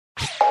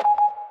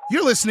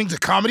You're listening to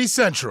Comedy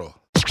Central.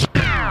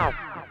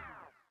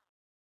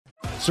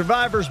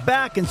 Survivor's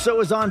back, and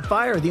so is On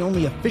Fire, the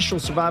only official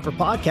Survivor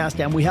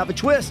podcast, and we have a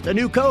twist, a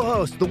new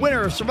co-host, the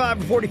winner of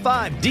Survivor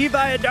 45,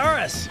 Diva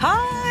Adaris.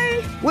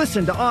 Hi!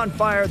 Listen to On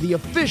Fire, the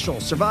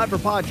official Survivor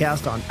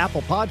podcast on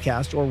Apple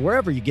Podcasts or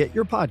wherever you get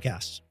your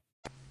podcasts.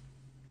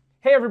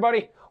 Hey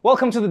everybody,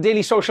 welcome to the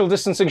Daily Social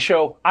Distancing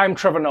Show. I'm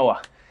Trevor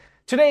Noah.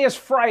 Today is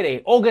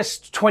Friday,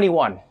 August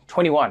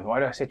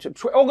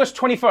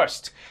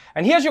 21st.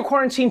 And here's your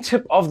quarantine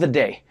tip of the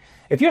day.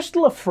 If you're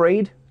still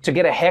afraid to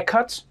get a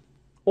haircut,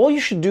 all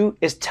you should do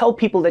is tell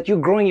people that you're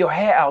growing your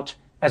hair out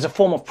as a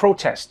form of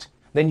protest.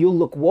 Then you'll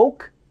look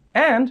woke,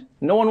 and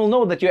no one will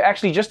know that you're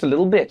actually just a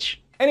little bitch.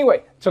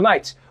 Anyway,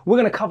 tonight, we're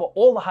going to cover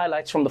all the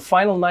highlights from the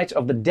final night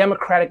of the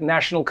Democratic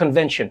National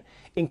Convention,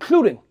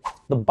 including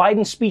the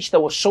Biden speech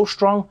that was so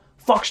strong,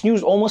 Fox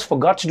News almost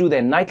forgot to do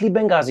their nightly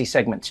Benghazi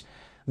segment.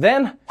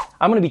 Then,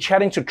 I'm going to be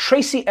chatting to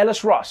Tracee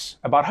Ellis Ross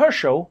about her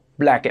show,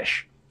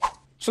 Blackish.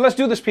 So let's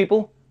do this,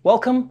 people.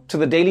 Welcome to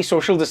the Daily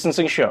Social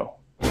Distancing Show.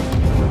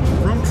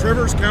 From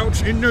Trevor's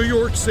couch in New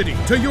York City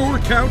to your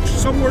couch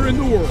somewhere in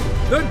the world,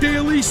 the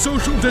Daily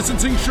Social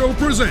Distancing Show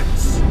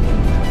presents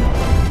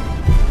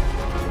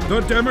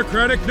the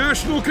Democratic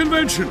National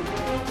Convention,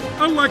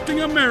 electing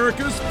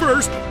America's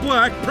first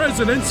black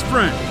president's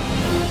friend.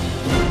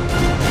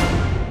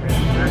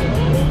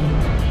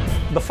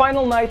 The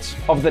final night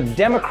of the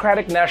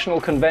Democratic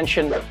National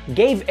Convention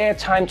gave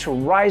airtime to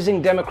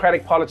rising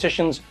Democratic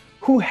politicians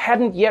who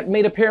hadn't yet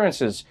made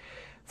appearances.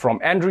 From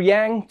Andrew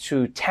Yang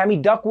to Tammy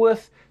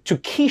Duckworth to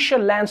Keisha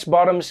Lance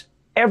Bottoms,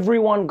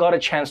 everyone got a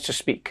chance to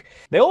speak.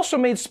 They also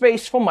made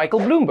space for Michael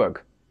Bloomberg,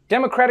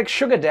 Democratic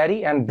sugar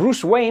daddy, and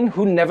Bruce Wayne,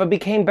 who never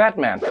became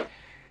Batman.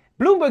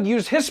 Bloomberg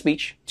used his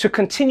speech to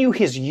continue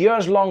his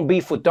years-long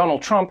beef with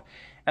Donald Trump,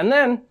 and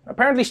then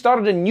apparently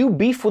started a new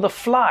beef with a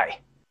fly.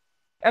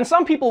 And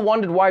some people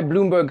wondered why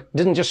Bloomberg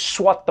didn't just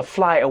swat the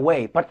fly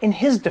away. But in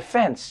his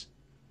defense,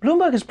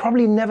 Bloomberg has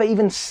probably never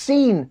even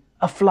seen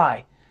a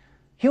fly.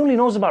 He only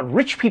knows about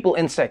rich people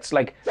insects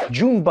like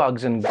June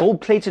bugs and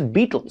gold-plated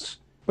beetles.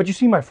 But you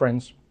see, my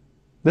friends,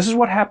 this is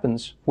what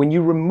happens when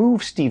you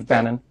remove Steve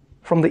Bannon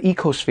from the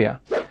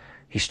ecosphere.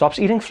 He stops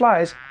eating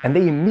flies, and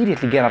they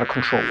immediately get out of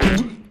control.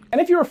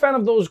 And if you're a fan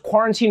of those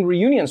quarantine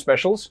reunion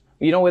specials,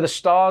 you know, where the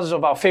stars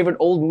of our favorite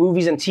old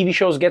movies and TV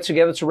shows get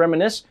together to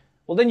reminisce,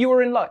 well, then you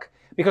were in luck.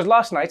 Because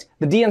last night,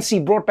 the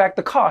DNC brought back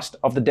the cast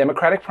of the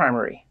Democratic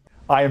primary.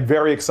 I am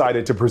very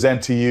excited to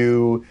present to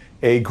you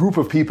a group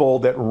of people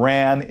that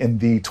ran in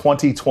the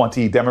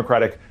 2020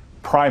 Democratic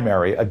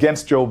primary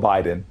against Joe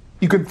Biden.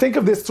 You could think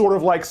of this sort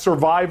of like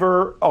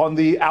Survivor on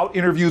the out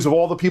interviews of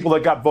all the people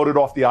that got voted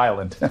off the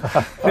island.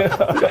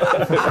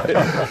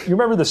 You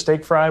remember the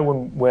steak fry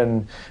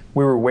when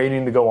we were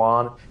waiting to go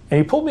on? And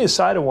he pulled me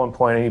aside at one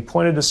point and he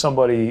pointed to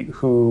somebody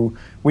who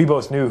we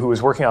both knew who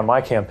was working on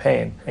my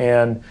campaign.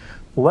 And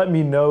let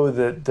me know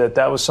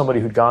that was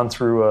somebody who'd gone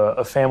through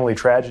a family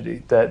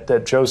tragedy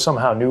that Joe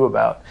somehow knew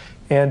about.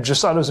 And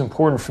just thought it was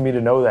important for me to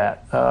know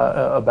that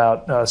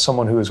about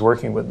someone who was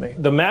working with me.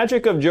 The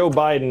magic of Joe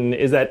Biden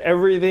is that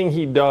everything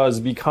he does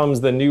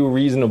becomes the new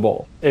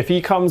reasonable. If he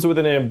comes with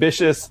an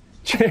ambitious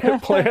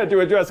plan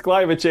to address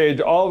climate change,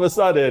 all of a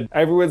sudden,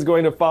 everyone's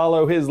going to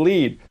follow his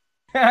lead.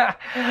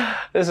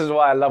 This is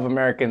why I love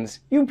Americans.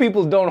 You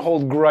people don't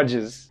hold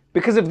grudges.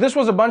 Because if this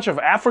was a bunch of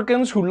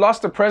Africans who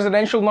lost a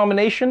presidential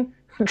nomination,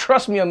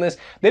 trust me on this,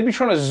 they'd be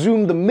trying to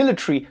Zoom the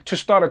military to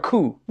start a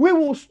coup. We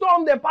will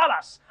storm their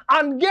palace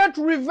and get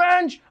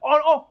revenge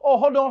on... Oh,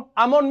 hold on.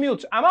 I'm on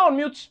mute. Am I on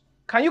mute?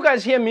 Can you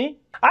guys hear me?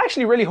 I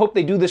actually really hope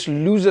they do this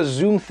loser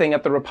Zoom thing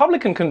at the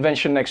Republican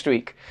convention next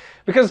week.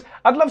 Because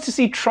I'd love to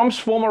see Trump's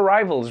former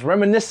rivals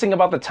reminiscing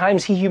about the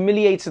times he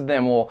humiliated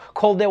them or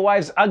called their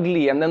wives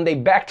ugly and then they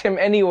backed him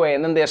anyway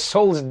and then their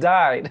souls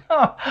died.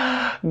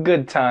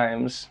 Good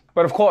times.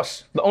 But of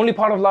course, the only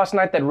part of last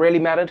night that really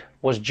mattered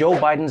was Joe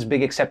Biden's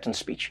big acceptance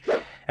speech.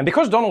 And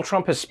because Donald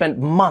Trump has spent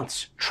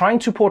months trying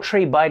to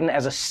portray Biden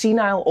as a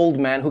senile old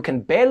man who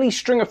can barely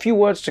string a few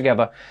words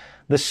together,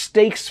 the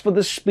stakes for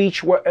the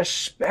speech were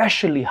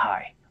especially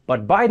high.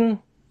 But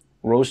Biden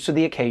rose to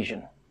the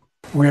occasion.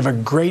 We have a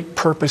great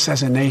purpose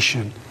as a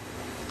nation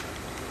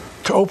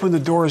to open the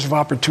doors of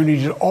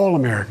opportunity to all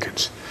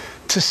Americans,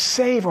 to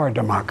save our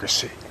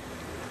democracy,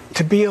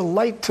 to be a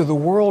light to the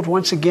world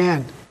once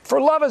again. For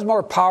love is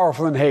more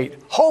powerful than hate,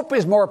 hope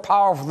is more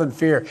powerful than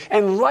fear,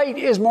 and light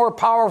is more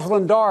powerful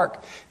than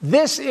dark.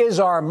 This is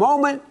our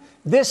moment,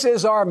 this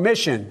is our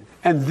mission,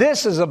 and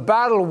this is a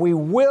battle we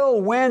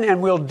will win,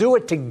 and we'll do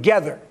it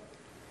together.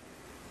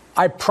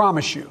 I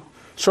promise you.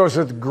 So it's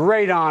with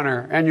great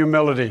honor and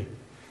humility,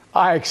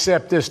 I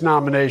accept this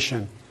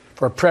nomination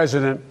for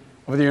President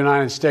of the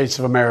United States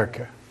of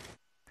America.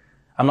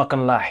 I'm not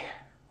gonna lie,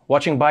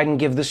 watching Biden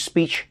give this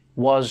speech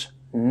was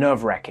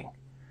nerve-wracking.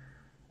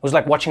 It was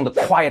like watching The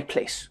Quiet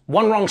Place.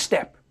 One wrong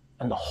step,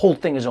 and the whole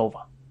thing is over.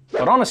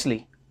 But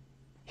honestly,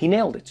 he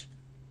nailed it.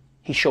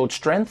 He showed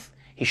strength,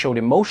 he showed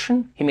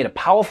emotion, he made a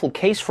powerful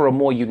case for a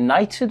more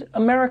united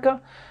America.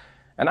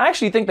 And I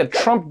actually think that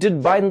Trump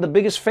did Biden the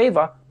biggest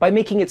favor by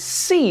making it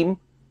seem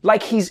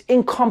like he's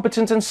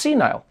incompetent and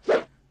senile.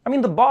 I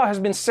mean, the bar has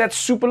been set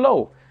super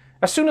low.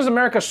 As soon as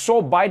America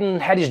saw Biden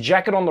had his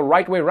jacket on the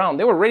right way around,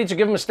 they were ready to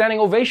give him a standing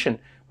ovation.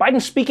 Biden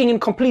speaking in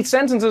complete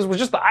sentences was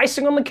just the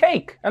icing on the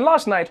cake. And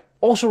last night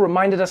also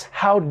reminded us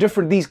how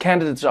different these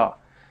candidates are.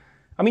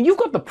 I mean, you've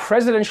got the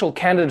presidential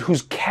candidate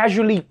who's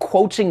casually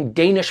quoting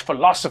Danish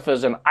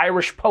philosophers and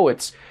Irish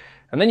poets.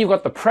 And then you've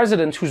got the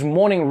president whose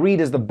morning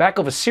read is the back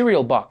of a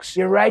cereal box.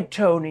 You're right,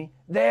 Tony.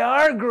 They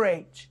are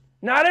great.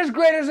 Not as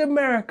great as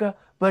America,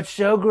 but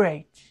so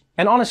great.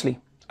 And honestly,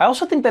 I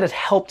also think that it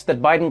helped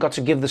that Biden got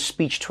to give the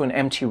speech to an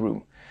empty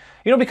room.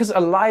 You know, because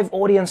a live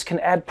audience can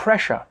add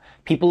pressure.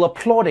 People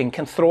applauding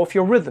can throw off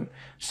your rhythm.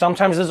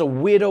 Sometimes there's a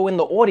weirdo in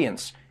the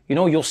audience. You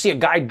know, you'll see a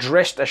guy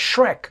dressed as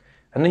Shrek,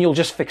 and then you'll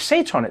just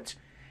fixate on it.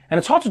 And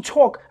it's hard to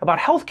talk about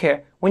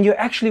healthcare when you're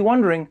actually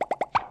wondering,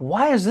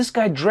 why is this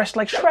guy dressed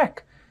like Shrek?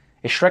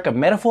 Is Shrek a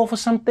metaphor for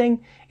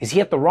something? Is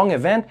he at the wrong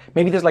event?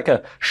 Maybe there's like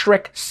a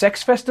Shrek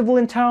sex festival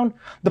in town?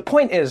 The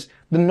point is,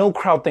 the no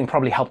crowd thing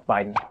probably helped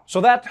Biden. So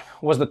that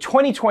was the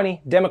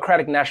 2020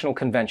 Democratic National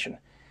Convention.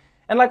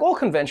 And like all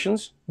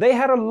conventions, they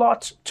had a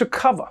lot to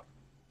cover.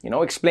 You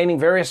know, explaining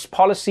various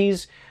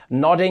policies,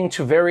 nodding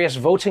to various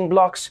voting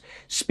blocks,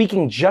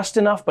 speaking just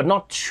enough but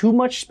not too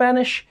much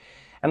Spanish,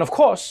 and of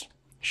course,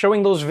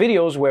 showing those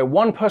videos where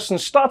one person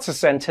starts a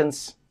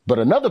sentence, but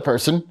another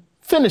person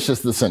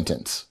finishes the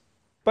sentence.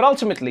 But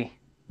ultimately,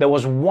 there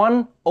was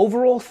one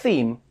overall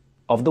theme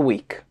of the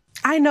week.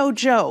 I know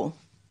Joe.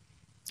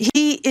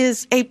 He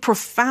is a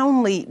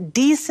profoundly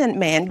decent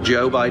man.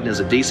 Joe Biden is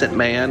a decent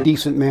man.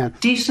 Decent man.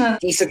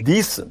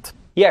 Decent.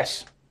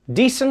 Yes,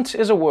 decent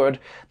is a word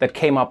that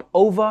came up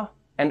over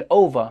and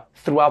over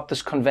throughout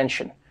this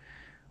convention,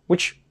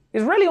 which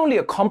is really only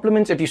a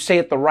compliment if you say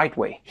it the right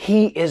way.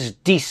 He is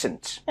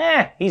decent.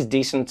 He's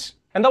decent.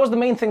 And that was the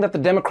main thing that the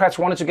Democrats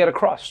wanted to get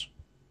across.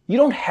 You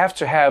don't have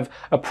to have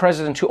a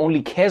president who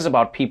only cares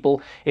about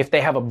people if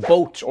they have a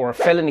boat or a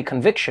felony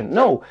conviction.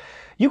 No,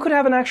 you could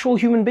have an actual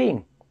human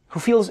being who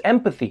feels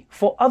empathy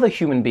for other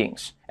human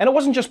beings. And it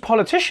wasn't just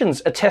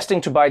politicians attesting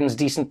to Biden's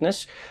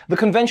decentness. The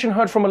convention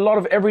heard from a lot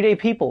of everyday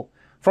people.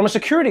 From a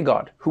security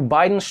guard who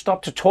Biden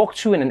stopped to talk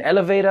to in an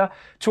elevator,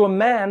 to a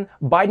man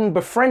Biden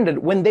befriended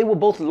when they were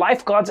both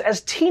lifeguards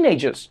as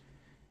teenagers.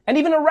 And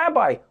even a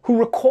rabbi who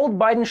recalled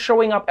Biden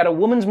showing up at a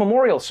woman's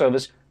memorial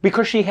service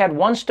because she had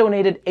once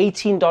donated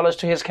 $18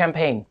 to his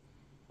campaign.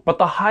 But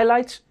the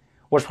highlight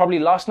was probably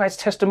last night's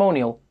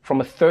testimonial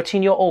from a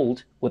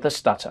 13-year-old with a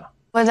stutter.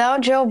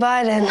 Without Joe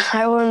Biden,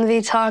 I wouldn't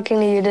be talking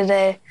to you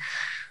today.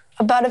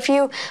 About a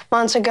few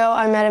months ago,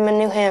 I met him in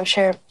New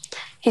Hampshire.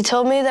 He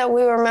told me that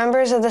we were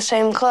members of the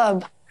same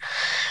club.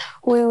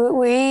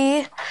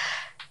 We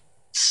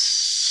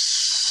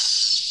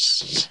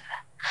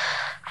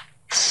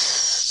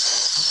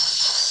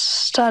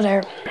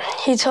stutter.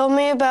 He told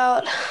me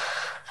about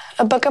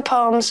a book of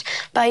poems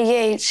by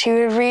Yeats he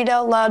would read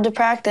out loud to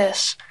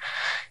practice.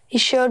 He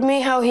showed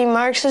me how he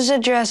marks his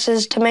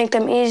addresses to make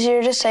them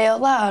easier to say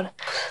out loud.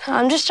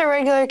 I'm just a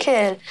regular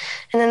kid,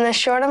 and in a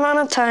short amount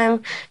of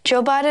time,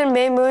 Joe Biden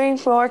made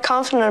me more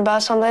confident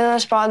about something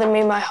that's bothered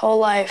me my whole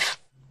life.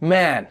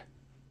 Man,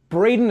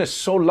 Braden is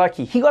so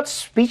lucky. He got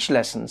speech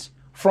lessons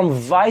from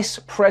Vice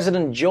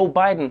President Joe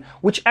Biden,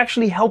 which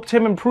actually helped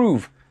him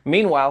improve.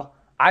 Meanwhile,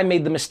 I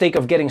made the mistake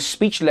of getting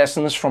speech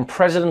lessons from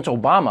President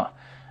Obama,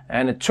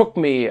 and it took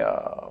me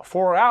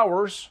 4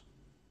 hours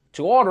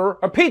to order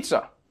a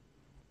pizza.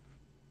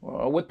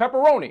 With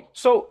pepperoni.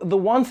 So the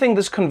one thing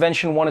this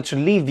convention wanted to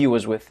leave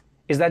viewers with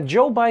is that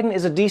Joe Biden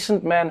is a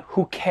decent man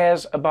who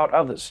cares about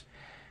others.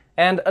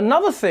 And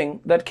another thing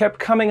that kept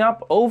coming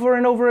up over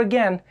and over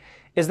again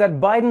is that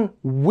Biden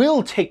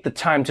will take the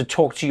time to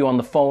talk to you on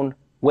the phone,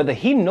 whether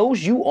he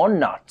knows you or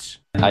not.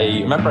 I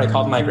remember I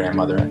called my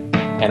grandmother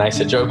and I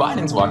said, Joe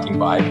Biden's walking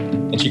by.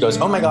 And she goes,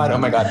 oh my God,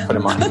 put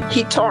him on.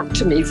 He talked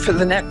to me for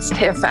the next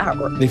half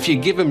hour. If you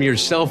give him your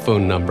cell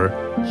phone number,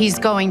 he's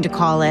going to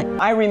call it.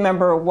 I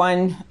remember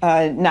one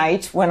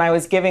night when I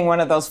was giving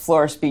one of those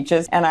floor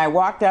speeches, and I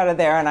walked out of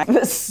there and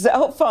the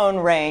cell phone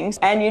rang.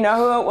 And you know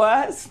who it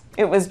was?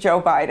 It was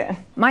Joe Biden.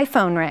 My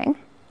phone rang,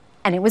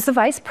 and it was the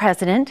vice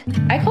president.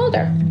 I called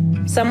her.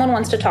 Someone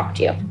wants to talk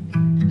to you.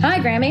 Hi,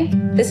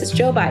 Grammy. This is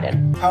Joe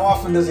Biden. How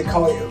often does he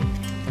call you?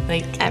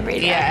 Like every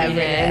day. Yeah, every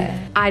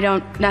day. I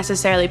don't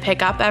necessarily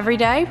pick up every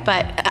day,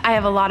 but I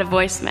have a lot of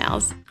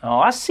voicemails. Oh,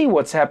 I see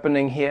what's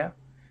happening here.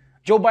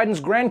 Joe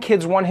Biden's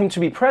grandkids want him to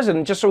be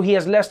president just so he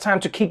has less time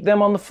to keep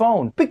them on the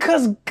phone.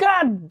 Because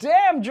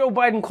goddamn, Joe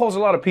Biden calls a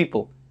lot of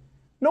people.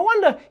 No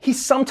wonder he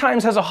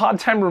sometimes has a hard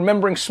time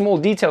remembering small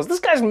details. This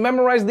guy's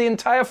memorized the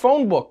entire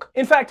phone book.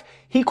 In fact,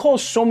 he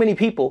calls so many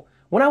people.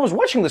 When I was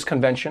watching this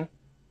convention,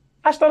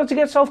 I started to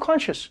get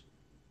self-conscious.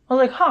 I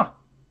was like,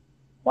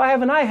 why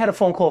haven't I had a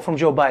phone call from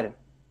Joe Biden?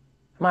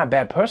 Am I a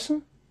bad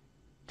person?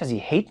 Does he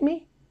hate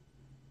me?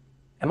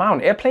 Am I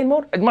on airplane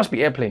mode? It must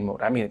be airplane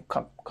mode. I mean, it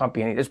can't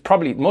be any. It's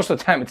probably, most of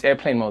the time it's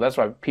airplane mode. That's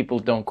why people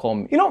don't call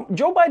me. You know,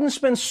 Joe Biden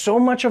spends so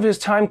much of his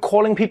time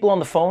calling people on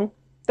the phone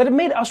that it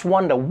made us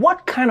wonder,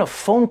 what kind of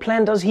phone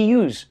plan does he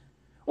use?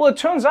 Well, it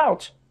turns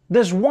out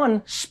there's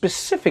one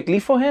specifically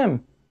for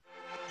him.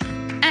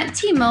 At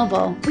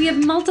T-Mobile, we have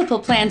multiple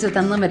plans with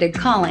unlimited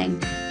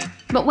calling.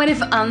 But what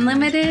if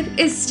unlimited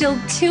is still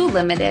too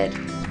limited?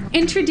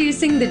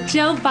 Introducing the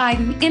Joe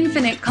Biden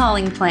Infinite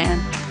Calling Plan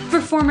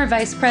for former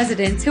vice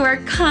presidents who are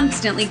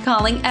constantly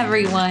calling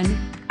everyone.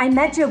 I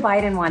met Joe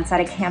Biden once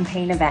at a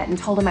campaign event and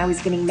told him I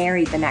was getting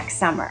married the next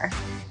summer.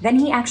 Then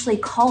he actually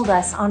called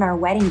us on our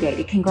wedding day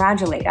to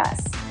congratulate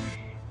us.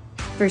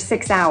 For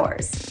 6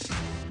 hours.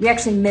 We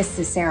actually missed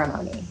the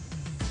ceremony.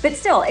 But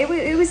still, it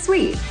was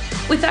sweet.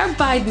 With our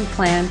Biden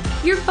plan,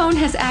 your phone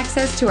has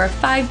access to our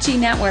 5G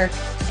network,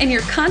 and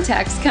your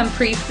contacts come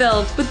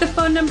pre-filled with the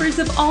phone numbers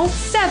of all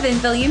 7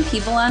 billion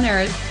people on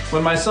Earth.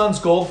 When my son's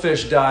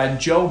goldfish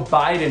died, Joe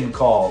Biden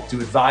called to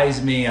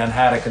advise me on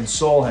how to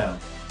console him.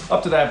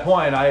 Up to that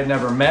point, I had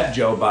never met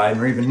Joe Biden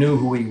or even knew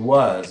who he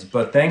was.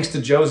 But thanks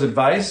to Joe's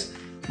advice,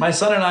 my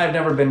son and I have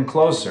never been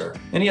closer.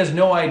 And he has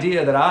no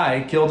idea that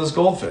I killed his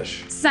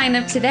goldfish. Sign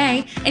up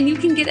today, and you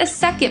can get a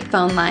second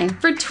phone line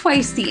for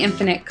twice the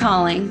infinite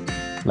calling.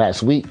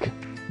 Last week,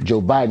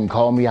 Joe Biden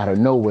called me out of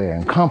nowhere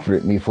and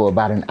comforted me for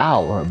about an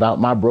hour about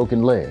my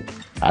broken leg.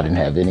 I didn't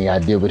have any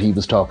idea what he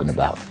was talking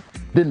about.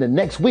 Then the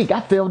next week, I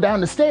fell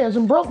down the stairs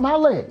and broke my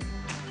leg.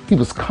 He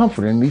was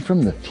comforting me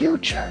from the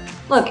future.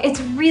 Look,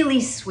 it's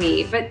really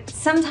sweet, but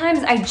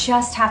sometimes I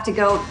just have to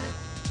go...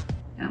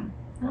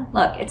 Oh,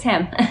 look, it's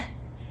him.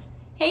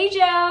 Hey,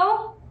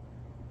 Joe.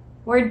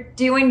 We're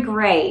doing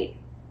great.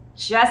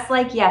 Just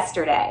like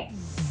yesterday.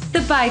 The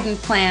Biden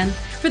plan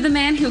for the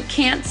man who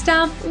can't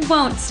stop,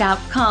 won't stop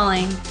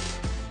calling.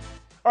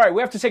 All right,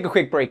 we have to take a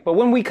quick break, but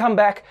when we come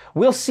back,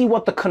 we'll see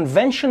what the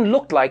convention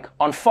looked like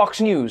on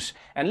Fox News.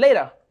 And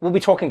later, we'll be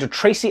talking to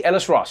Tracee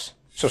Ellis Ross,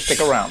 so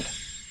stick around.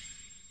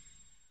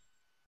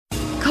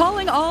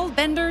 Calling all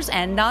benders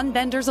and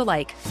non-benders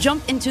alike.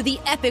 Jump into the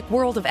epic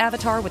world of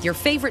Avatar with your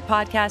favorite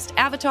podcast,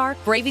 Avatar: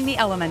 Braving the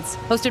Elements.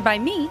 Hosted by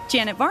me,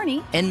 Janet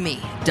Varney. And me,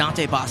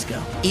 Dante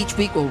Bosco. Each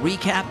week we'll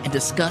recap and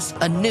discuss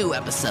a new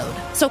episode.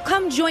 So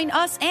come join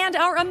us and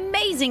our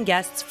amazing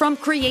guests, from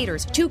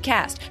creators to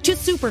cast to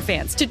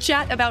superfans, to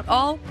chat about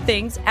all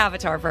things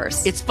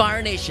Avatarverse. It's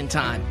Fire Nation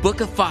time.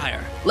 Book of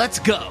Fire. Let's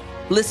go.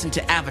 Listen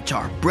to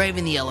Avatar: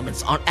 Braving the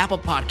Elements on Apple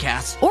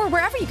Podcasts. Or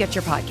wherever you get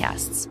your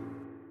podcasts.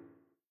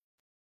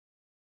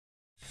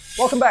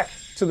 Welcome back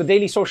to the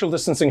Daily Social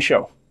Distancing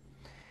Show.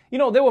 You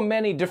know, there were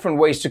many different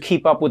ways to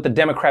keep up with the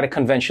Democratic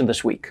Convention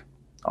this week.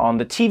 On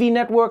the TV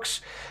networks,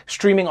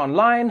 streaming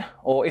online,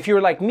 or if you're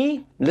like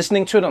me,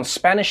 listening to it on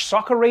Spanish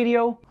soccer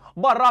radio.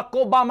 Barack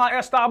Obama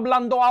está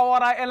hablando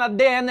ahora en la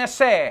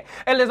DNC.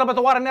 Elizabeth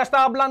Warren está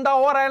hablando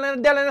ahora en el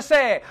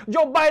DNC.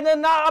 Joe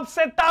Biden ha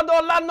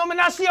aceptado la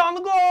nominación.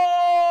 ¡Gol!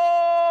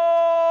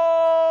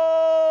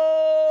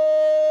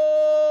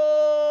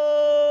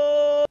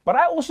 But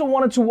I also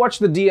wanted to watch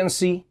the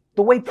DNC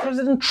the way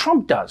President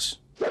Trump does,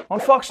 on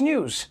Fox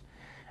News.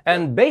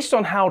 And based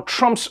on how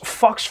Trump's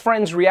Fox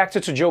friends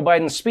reacted to Joe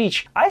Biden's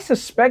speech, I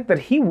suspect that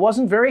he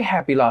wasn't very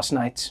happy last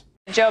night.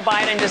 Joe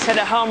Biden just hit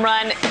a home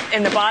run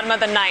in the bottom of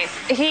the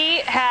ninth. He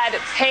had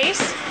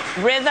pace,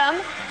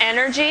 rhythm,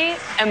 energy,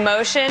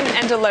 emotion,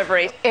 and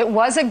delivery. It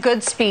was a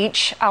good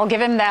speech. I'll give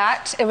him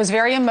that. It was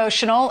very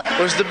emotional. It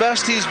was the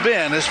best he's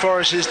been as far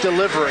as his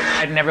delivery.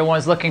 And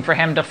everyone's looking for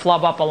him to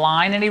flub up a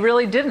line, and he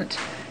really didn't.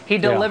 He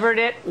delivered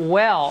it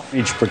well.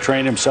 He's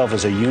portraying himself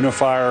as a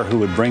unifier who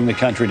would bring the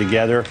country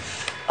together.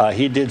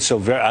 He did so,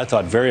 I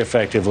thought, very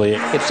effectively.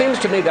 It seems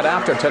to me that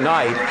after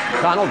tonight,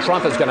 Donald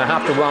Trump is going to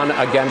have to run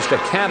against a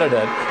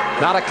candidate,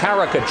 not a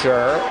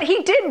caricature.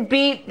 He did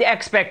beat the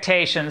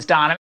expectations,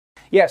 Donna.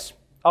 Yes,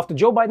 after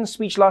Joe Biden's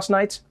speech last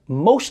night,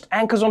 most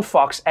anchors on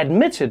Fox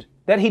admitted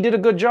that he did a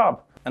good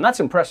job. And that's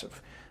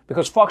impressive,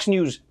 because Fox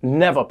News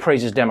never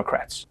praises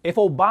Democrats. If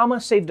Obama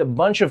saved a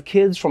bunch of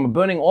kids from a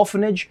burning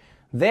orphanage,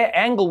 their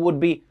angle would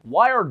be,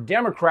 why are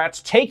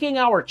Democrats taking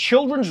our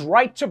children's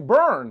right to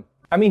burn?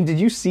 I mean, did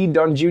you see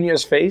Don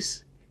Jr.'s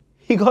face?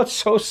 He got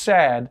so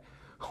sad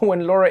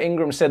when Laura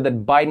Ingraham said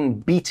that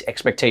Biden beat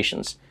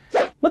expectations.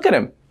 Look at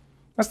him.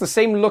 That's the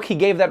same look he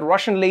gave that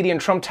Russian lady in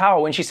Trump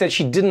Tower when she said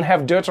she didn't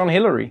have dirt on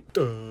Hillary.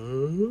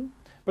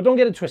 But don't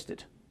get it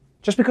twisted.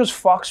 Just because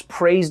Fox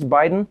praised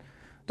Biden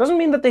doesn't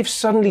mean that they've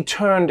suddenly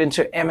turned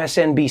into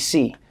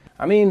MSNBC.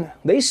 I mean,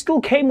 they still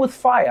came with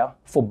fire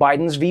for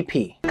Biden's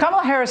VP.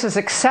 Kamala Harris's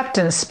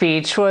acceptance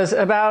speech was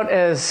about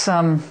as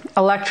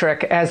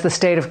electric as the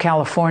state of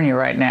California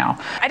right now.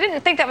 I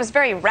didn't think that was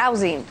very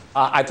rousing.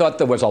 I thought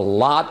there was a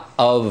lot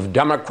of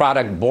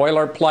Democratic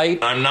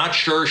boilerplate. I'm not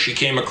sure she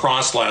came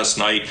across last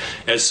night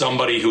as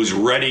somebody who's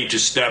ready to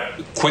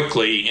step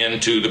quickly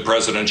into the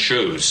president's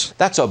shoes.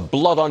 That's a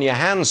blood on your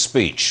hands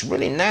speech,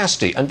 really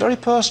nasty and very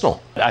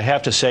personal. I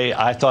have to say,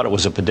 I thought it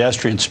was a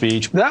pedestrian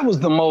speech. That was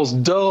the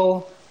most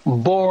dull,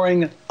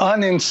 boring,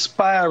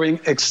 uninspiring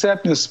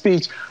acceptance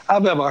speech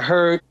I've ever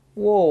heard.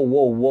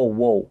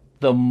 Whoa.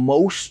 The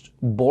most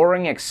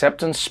boring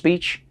acceptance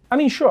speech? I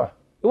mean, sure,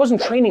 it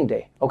wasn't training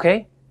day,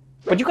 okay?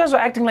 But you guys are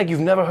acting like you've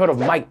never heard of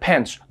Mike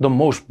Pence, the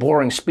most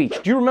boring speech.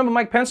 Do you remember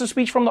Mike Pence's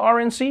speech from the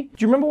RNC? Do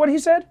you remember what he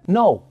said?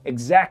 No,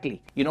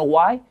 exactly. You know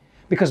why?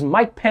 Because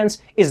Mike Pence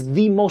is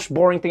the most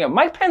boring thing ever.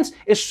 Mike Pence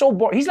is so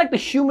boring. He's like the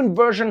human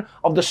version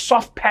of the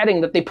soft padding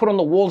that they put on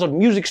the walls of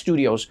music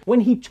studios. When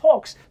he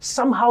talks,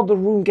 somehow the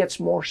room gets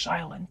more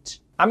silent.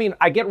 I mean,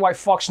 I get why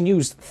Fox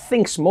News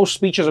thinks most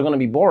speeches are going to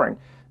be boring.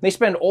 They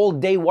spend all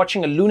day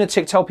watching a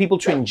lunatic tell people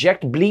to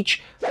inject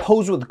bleach,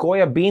 pose with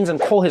Goya beans, and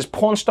call his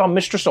porn star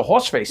mistress a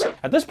horseface.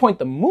 At this point,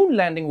 the moon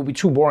landing will be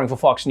too boring for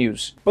Fox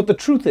News. But the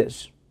truth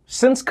is,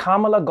 since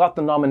Kamala got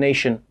the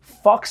nomination,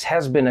 Fox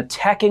has been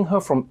attacking her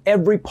from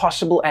every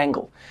possible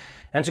angle.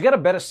 And to get a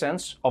better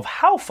sense of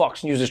how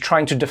Fox News is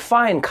trying to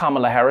define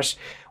Kamala Harris,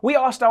 we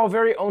asked our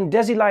very own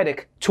Desi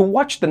Leidick to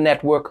watch the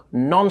network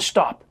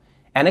non-stop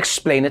and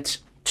explain it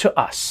to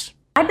us.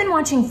 I've been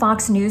watching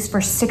Fox News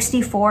for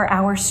 64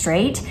 hours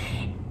straight,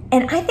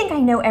 and I think I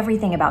know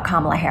everything about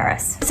Kamala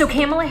Harris. So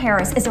Kamala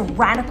Harris is a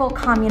radical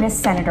communist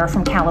senator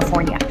from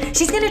California.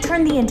 She's gonna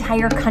turn the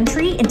entire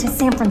country into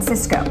San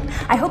Francisco.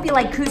 I hope you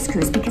like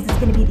couscous because it's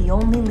gonna be the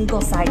only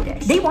legal side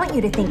dish. They want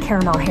you to think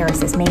Caramel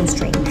Harris is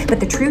mainstream, but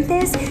the truth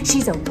is,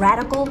 she's a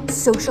radical,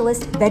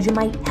 socialist,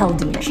 Vegemite hell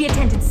demon. She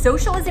attended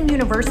Socialism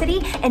University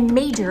and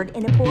majored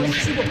in abortion.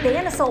 She will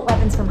ban assault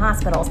weapons from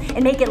hospitals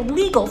and make it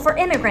legal for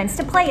immigrants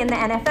to play in the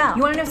NFL.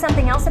 You wanna know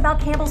something else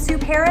about Campbell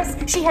Soup Harris?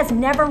 She has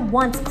never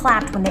once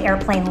clapped when the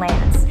airplane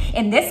lands.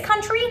 In this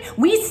country,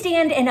 we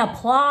stand and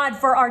applaud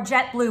for our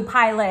JetBlue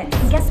pilots.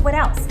 And guess what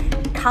else?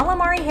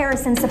 Calamari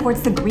Harrison supports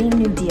the Green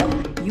New Deal.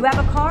 You have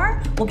a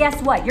car? Well, guess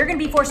what? You're gonna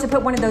be forced to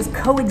put one of those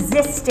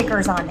coexist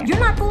stickers on there. You're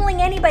not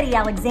fooling anybody,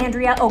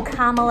 Alexandria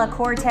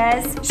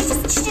Ocamala-Cortez.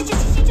 She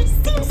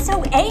just seems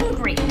so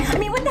angry. I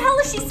mean, what the hell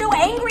is she so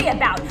angry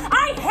about?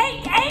 I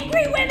hate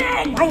angry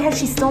women! Why has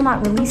she still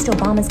not released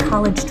Obama's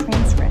college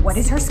transcript? What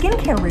is her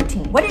skincare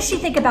routine? What does she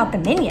think about the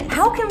Minions?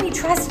 How can we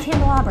trust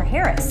Candelabra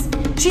Harris?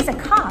 She's a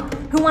cop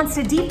who wants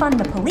to defund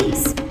the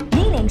police,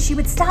 meaning she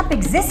would stop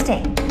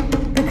existing.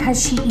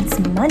 Because she eats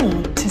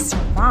money to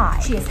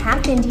survive. She is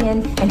half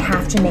Indian and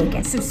half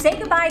Jamaican. So say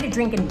goodbye to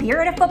drinking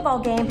beer at a football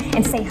game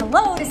and say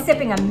hello to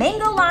sipping a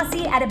mango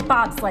lassi at a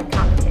bobsled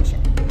competition.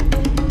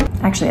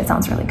 Actually, it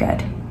sounds really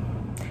good.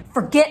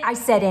 Forget I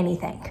said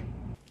anything.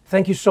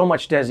 Thank you so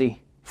much, Desi,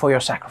 for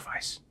your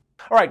sacrifice.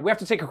 All right, we have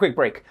to take a quick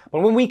break.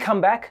 But when we come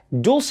back,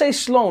 Dulce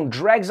Sloan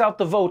drags out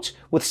the votes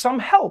with some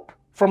help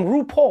from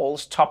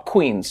RuPaul's top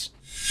queens.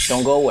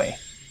 Don't go away.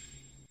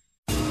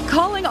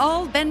 Calling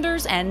all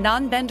benders and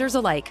non-benders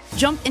alike.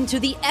 Jump into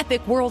the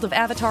epic world of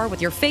Avatar with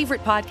your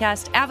favorite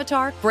podcast,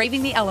 Avatar,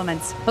 Braving the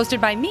Elements.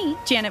 Hosted by me,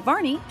 Janet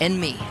Varney.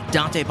 And me,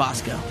 Dante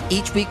Bosco.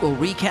 Each week we'll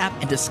recap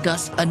and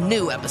discuss a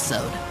new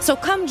episode. So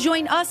come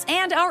join us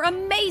and our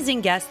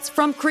amazing guests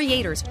from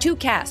creators to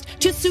cast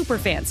to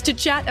superfans to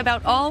chat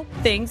about all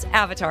things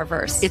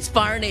Avatarverse. It's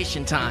Fire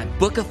Nation time.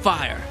 Book of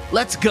Fire.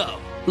 Let's go.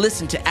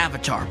 Listen to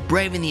Avatar,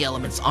 Braving the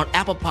Elements on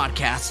Apple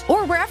Podcasts.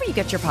 Or wherever you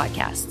get your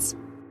podcasts.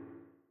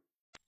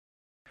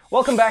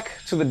 Welcome back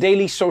to the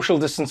Daily Social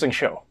Distancing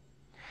Show.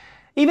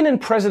 Even in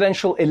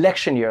presidential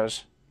election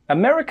years,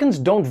 Americans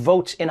don't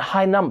vote in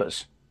high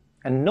numbers,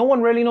 and no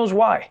one really knows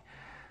why.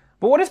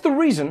 But what if the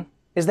reason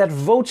is that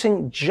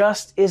voting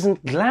just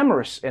isn't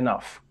glamorous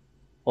enough?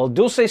 Well,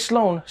 Dulce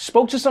Sloan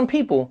spoke to some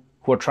people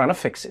who are trying to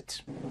fix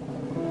it.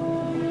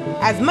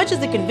 As much as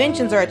the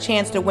conventions are a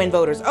chance to win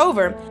voters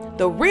over,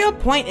 the real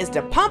point is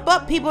to pump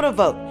up people to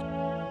vote.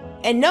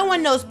 And no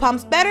one knows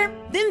pumps better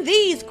than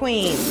these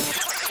queens.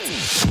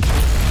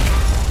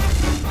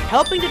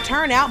 Helping to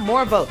turn out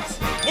more votes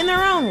in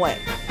their own way.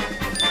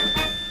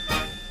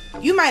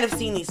 You might have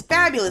seen these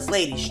fabulous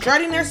ladies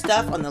strutting their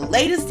stuff on the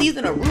latest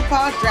season of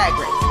RuPaul's Drag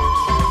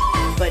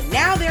Race. But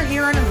now they're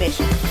here on a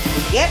mission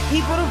to get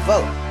people to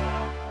vote.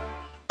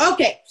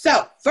 Okay,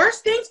 so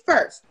first things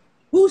first,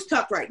 who's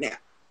tucked right now?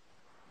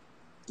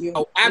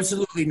 Oh,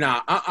 absolutely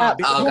not. Oh,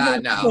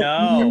 God, no.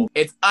 No.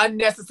 It's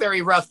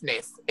unnecessary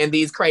roughness in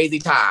these crazy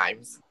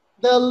times.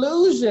 The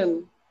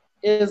illusion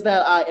is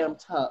that I am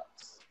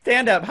tucked.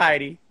 Stand up,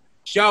 Heidi.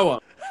 Show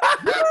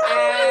them.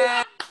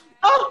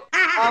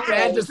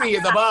 Fantasy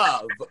is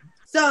above.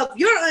 So if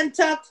you're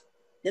untucked,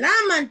 then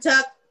I'm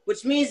untucked,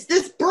 which means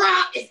this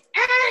bra is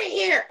out of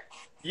here.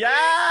 Yeah.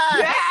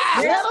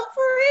 Get them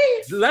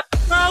free. Let the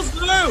girls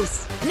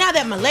loose. Now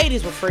that my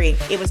ladies were free,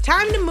 it was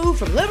time to move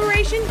from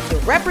liberation to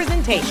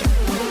representation.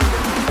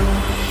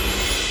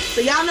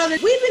 So y'all know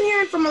that we've been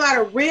hearing from a lot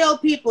of real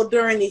people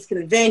during these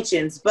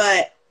conventions,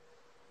 but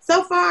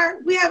so far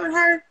we haven't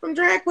heard from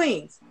drag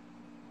queens.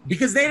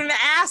 Because they didn't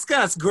ask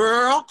us,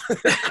 girl.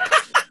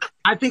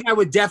 I think I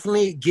would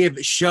definitely give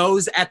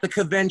shows at the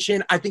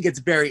convention. I think it's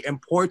very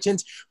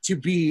important to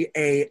be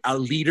a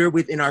leader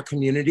within our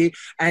community.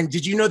 And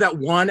did you know that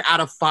 1 out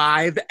of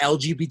 5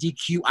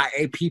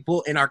 LGBTQIA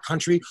people in our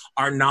country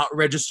are not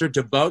registered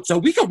to vote? So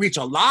we can reach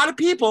a lot of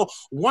people.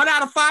 1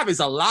 out of 5 is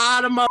a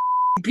lot of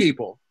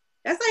people.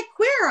 That's like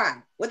Queer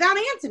Eye without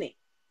Anthony.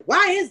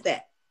 Why is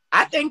that?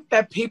 I think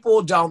that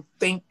people don't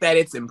think that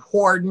it's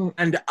important.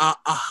 And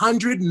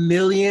 100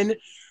 million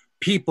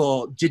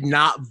people did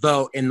not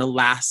vote in the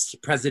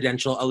last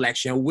presidential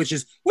election, which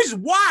is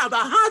wild.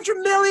 100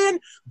 million?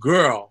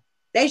 Girl.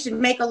 They should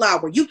make a law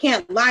where you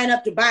can't line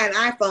up to buy an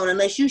iPhone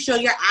unless you show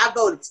your I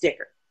voted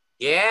sticker.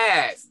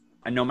 Yes.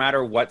 And no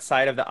matter what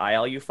side of the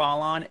aisle you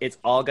fall on, it's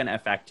all going to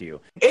affect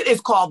you. It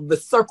is called the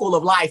circle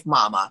of life,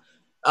 mama.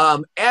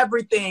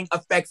 Everything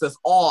affects us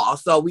all.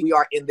 So we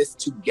are in this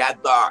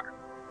together.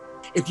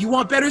 If you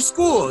want better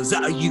schools,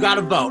 you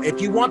gotta vote. If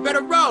you want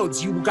better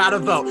roads, you gotta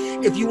vote.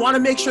 If you wanna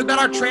make sure that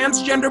our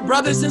transgender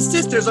brothers and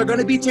sisters are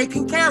gonna be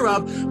taken care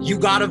of, you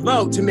gotta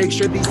vote to make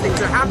sure these things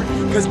are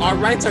happening. Because our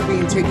rights are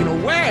being taken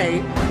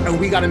away, and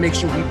we gotta make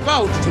sure we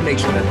vote to make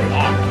sure that they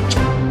are.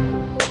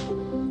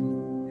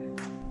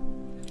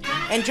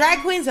 And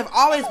drag queens have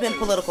always been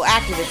political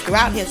activists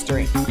throughout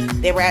history.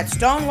 They were at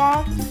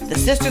Stonewall, the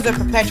Sisters of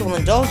Perpetual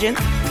Indulgence,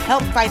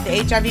 helped fight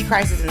the HIV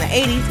crisis in the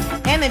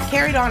 80s, and they've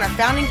carried on our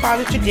founding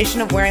fathers' tradition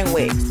of wearing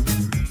wigs.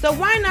 So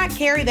why not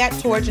carry that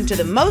torch into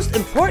the most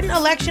important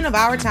election of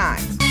our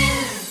time?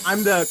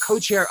 I'm the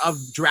co-chair of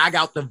Drag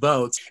Out the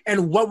Vote.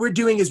 And what we're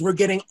doing is we're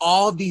getting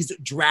all these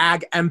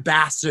drag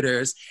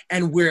ambassadors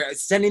and we're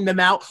sending them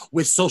out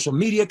with social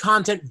media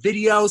content,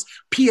 videos,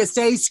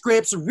 PSA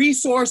scripts,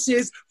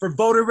 resources for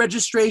voter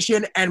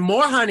registration, and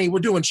more, honey. We're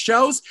doing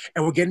shows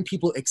and we're getting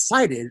people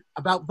excited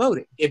about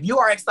voting. If you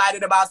are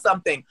excited about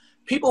something,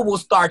 people will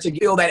start to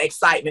feel that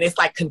excitement. It's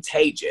like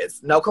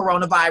contagious. No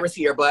coronavirus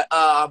here, but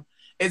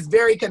it's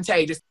very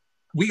contagious.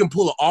 We can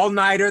pull an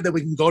all-nighter, then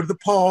we can go to the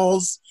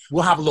polls.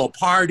 We'll have a little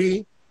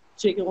party.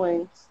 Chicken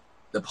wings.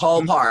 The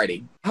poll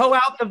party. Ho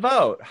out the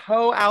vote.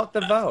 Ho out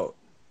the vote.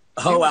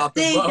 Ho out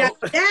the vote.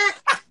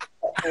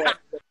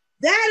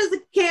 That is a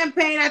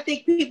campaign I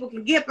think people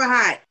can get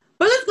behind.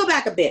 But let's go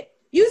back a bit.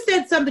 You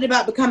said something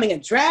about becoming a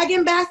drag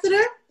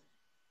ambassador.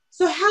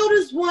 So how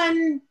does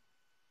one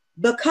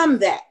become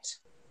that?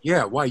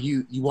 Yeah, why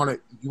you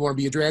want to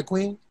be a drag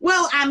queen?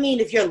 Well, I mean,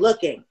 if you're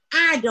looking,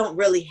 I don't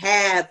really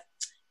have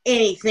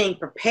anything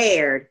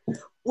prepared.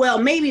 Well,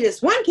 maybe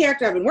this one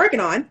character I've been working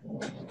on.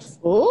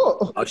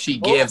 Oh, she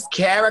gives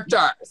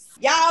characters.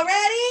 Y'all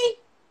ready?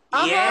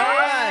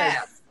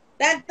 Yes.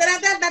 Da, da, da,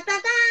 da, da, da,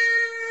 da.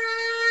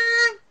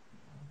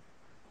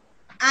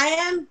 I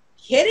am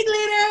Kitty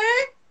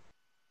Glitter.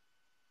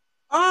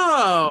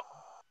 Oh.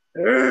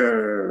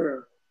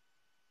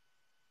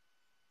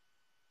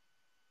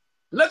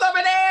 Look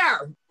over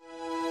there.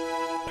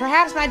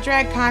 Perhaps my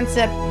drag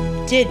concept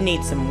did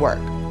need some work,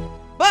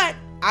 but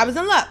I was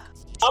in luck.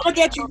 I'm gonna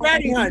get you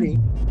ready, honey.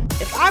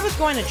 If I was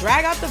going to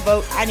drag out the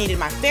vote, I needed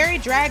my fairy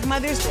drag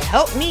mothers to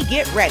help me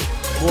get ready.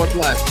 More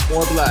blush,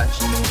 more blush.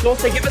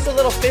 Dulce, give us a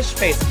little fish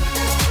face.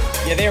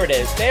 Yeah, there it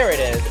is, there it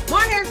is. More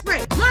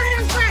hairspray, more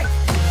hairspray.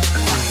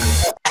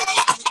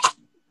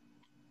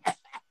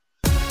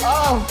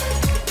 Oh,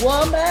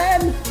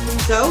 woman.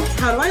 So,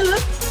 how do I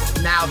look?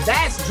 Now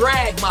that's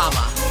drag,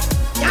 mama.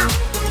 Yeah.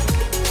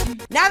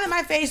 Now that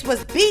my face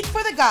was beat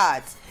for the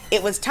gods,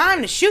 it was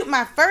time to shoot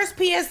my first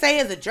PSA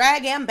as a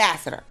drag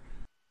ambassador.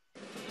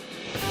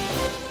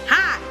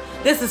 Hi,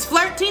 this is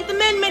 13th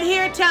Amendment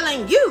here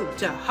telling you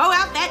to hoe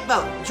out that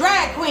vote.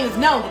 Drag queen is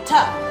known to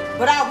tuck,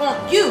 but I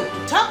want you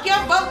to tuck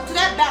your vote to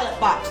that ballot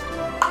box.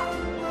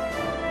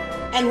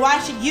 And why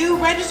should you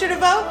register to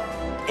vote?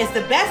 It's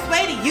the best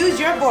way to use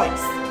your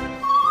voice.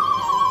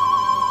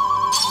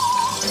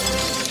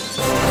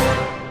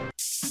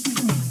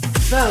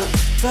 Vote,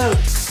 vote,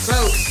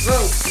 vote,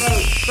 vote,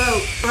 vote,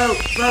 vote, vote,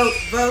 vote,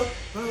 vote,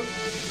 vote.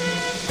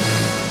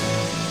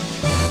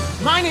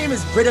 My name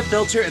is Britta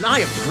Filter, and I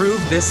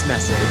approve this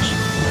message.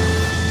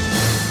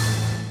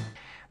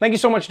 Thank you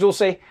so much,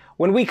 Dulce.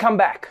 When we come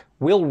back,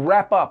 we'll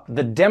wrap up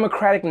the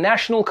Democratic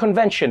National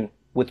Convention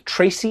with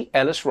Tracee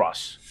Ellis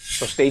Ross.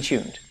 So stay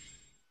tuned.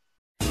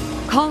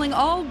 Calling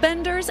all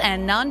benders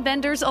and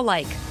non-benders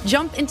alike.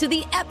 Jump into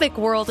the epic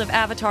world of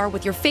Avatar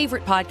with your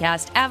favorite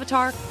podcast,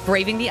 Avatar,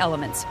 Braving the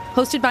Elements.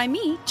 Hosted by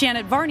me,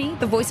 Janet Varney,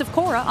 the voice of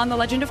Korra on The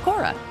Legend of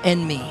Korra.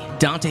 And me,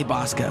 Dante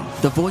Bosco,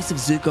 the voice of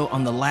Zuko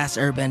on The Last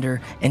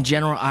Airbender and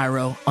General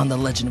Iroh on The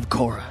Legend of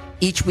Korra.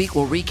 Each week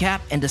we'll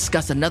recap and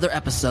discuss another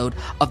episode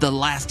of The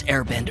Last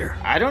Airbender.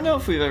 I don't know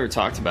if we've ever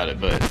talked about it,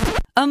 but...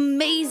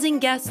 Amazing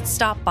guests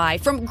stop by,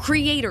 from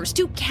creators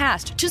to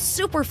cast to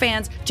super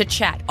fans to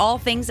chat all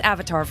things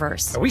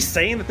Avatarverse. Are we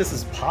saying that this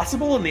is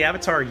possible in the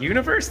Avatar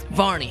universe?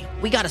 Varney,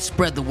 we gotta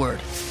spread the word.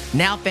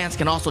 Now fans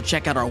can also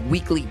check out our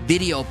weekly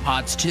video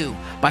pods too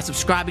by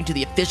subscribing to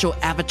the official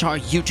Avatar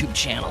YouTube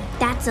channel.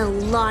 That's a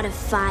lot of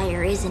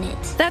fire, isn't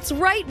it? That's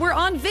right, we're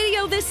on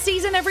video this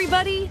season,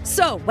 everybody.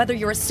 So whether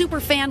you're a super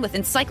fan with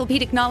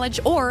encyclopedic knowledge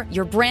or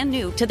you're brand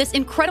new to this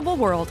incredible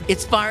world,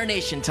 it's Fire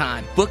Nation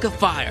time. Book of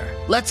Fire.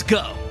 Let's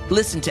go.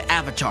 Listen to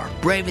Avatar,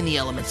 Braving the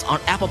Elements on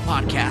Apple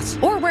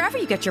Podcasts. Or wherever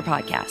you get your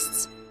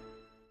podcasts.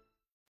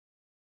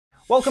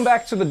 Welcome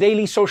back to the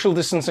Daily Social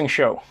Distancing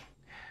Show.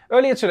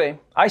 Earlier today,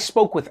 I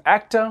spoke with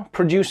actor,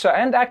 producer,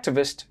 and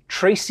activist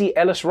Tracee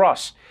Ellis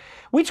Ross.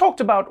 We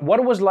talked about what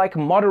it was like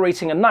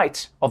moderating a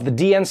night of the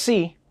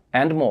DNC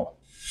and more.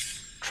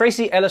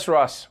 Tracee Ellis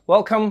Ross,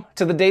 welcome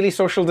to the Daily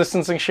Social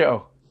Distancing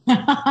Show.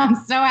 I'm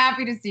so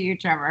happy to see you,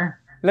 Trevor.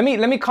 Let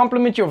me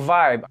compliment your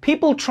vibe.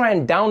 People try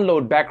and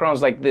download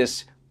backgrounds like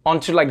this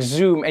onto like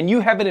Zoom, and you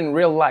have it in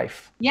real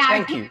life. Yeah,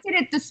 Thank I you.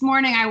 painted it this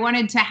morning. I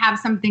wanted to have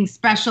something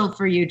special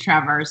for you,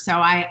 Trevor. So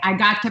I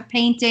got to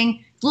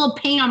painting. It's a little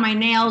paint on my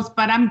nails,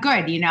 but I'm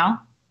good, you know?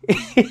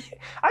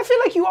 I feel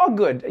like you are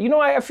good. You know,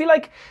 I feel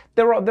like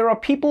there are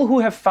people who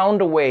have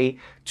found a way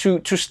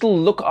to still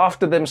look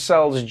after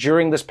themselves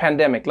during this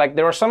pandemic. Like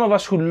there are some of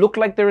us who look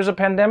like there is a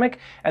pandemic,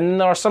 and then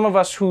there are some of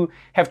us who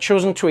have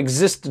chosen to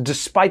exist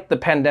despite the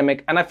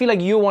pandemic. And I feel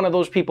like you're one of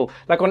those people.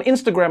 Like on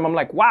Instagram, I'm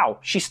like, wow,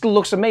 she still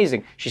looks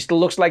amazing. She still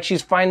looks like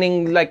she's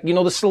finding like, you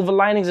know, the silver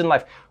linings in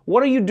life.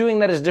 What are you doing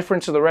that is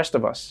different to the rest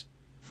of us?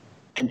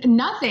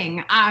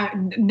 Nothing.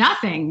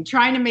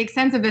 Trying to make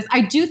sense of this.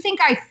 I do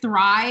think I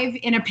thrive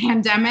in a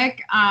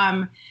pandemic.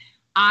 I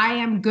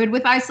am good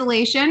with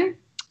isolation.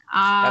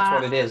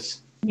 That's what it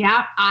is.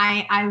 Yeah,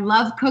 I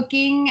love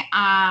cooking.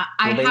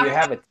 There you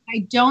have it. I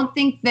don't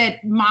think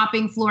that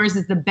mopping floors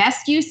is the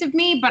best use of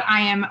me, but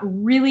I am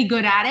really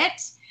good at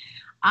it.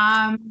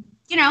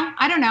 You know,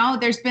 I don't know.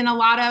 There's been a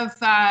lot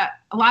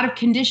of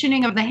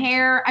conditioning of the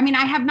hair. I mean,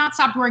 I have not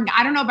stopped working.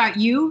 I don't know about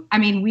you. I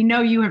mean, we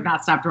know you have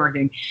not stopped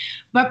working,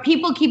 but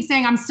people keep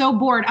saying I'm so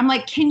bored. I'm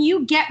like, can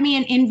you get me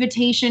an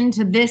invitation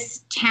to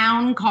this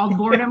town called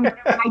boredom?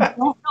 I don't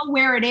know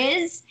where it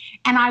is,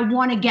 and I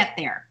want to get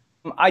there.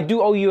 I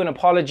do owe you an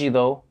apology,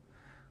 though.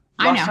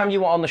 Last time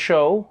you were on the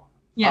show,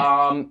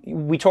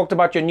 we talked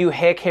about your new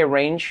hair care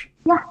range.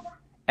 Yeah.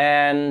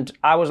 And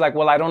I was like,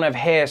 well, I don't have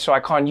hair, so I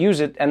can't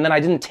use it. And then I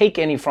didn't take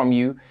any from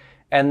you.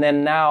 And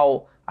then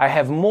now I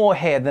have more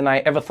hair than I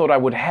ever thought I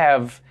would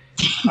have.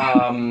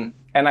 And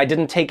I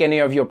didn't take any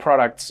of your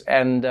products.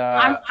 And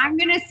I'm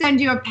going to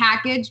send you a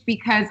package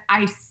because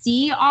I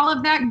see all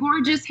of that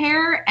gorgeous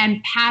hair,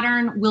 and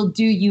pattern will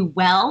do you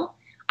well.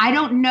 I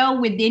don't know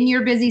within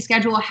your busy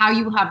schedule how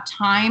you will have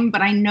time,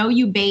 but I know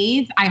you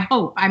bathe. I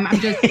hope. I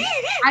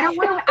don't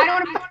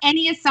want to make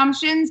any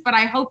assumptions, but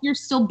I hope you're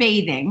still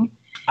bathing.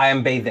 I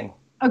am bathing.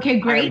 Okay,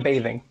 great. I am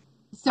bathing.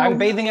 I'm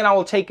bathing, and I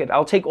will take it.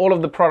 I'll take all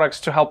of the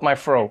products to help my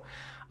fro.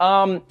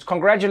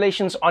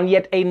 Congratulations on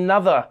yet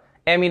another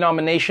Emmy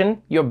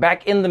nomination. You're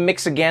back in the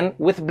mix again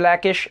with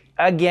Blackish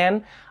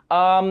again.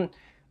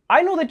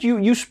 I know that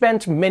you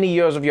spent many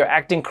years of your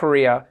acting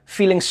career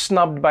feeling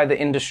snubbed by the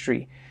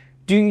industry.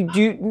 Do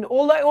you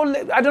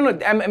I don't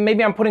know,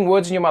 maybe I'm putting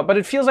words in your mouth, but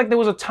it feels like there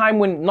was a time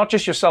when not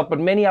just yourself, but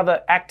many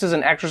other actors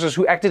and actresses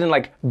who acted in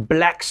like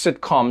black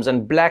sitcoms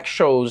and black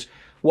shows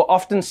were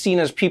often seen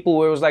as people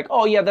where it was like,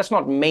 oh yeah, that's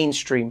not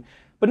mainstream.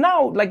 But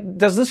now, like,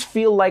 does this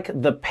feel like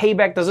the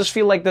payback? Does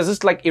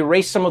this like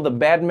erase some of the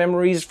bad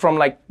memories from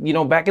like, you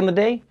know, back in the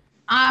day?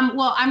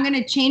 Well, I'm going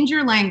to change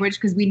your language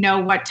because we know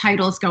what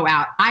titles go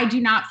out. I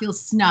do not feel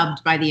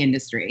snubbed by the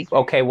industry.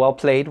 Okay, well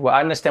played. Well, I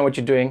understand what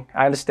you're doing.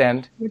 I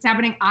understand. What's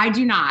happening? I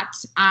do not.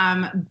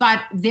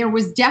 But there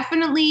was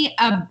definitely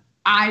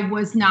I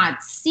was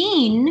not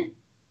seen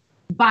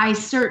by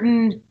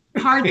certain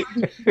parts of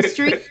the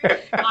industry.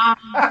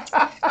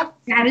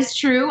 That is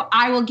true.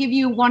 I will give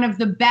you one of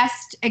the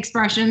best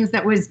expressions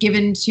that was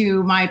given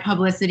to my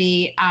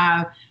publicity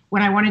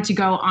when I wanted to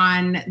go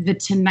on The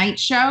Tonight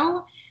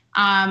Show.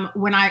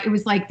 It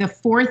was like the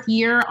 4th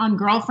year on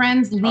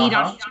Girlfriends, lead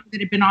on that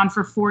had been on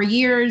for 4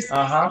 years.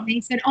 And they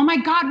said, oh my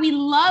God, we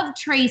love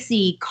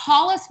Tracee.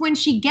 Call us when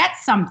she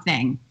gets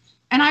something.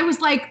 And I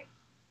was like,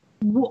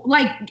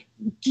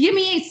 give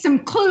me some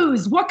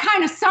clues. What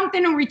kind of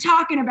something are we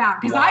talking about?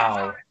 Because I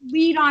thought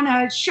lead on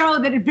a show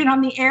that had been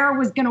on the air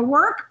was going to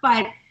work,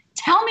 but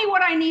tell me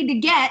what I need to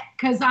get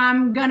because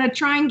I'm going to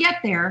try and get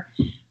there.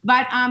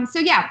 But so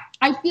yeah,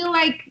 I feel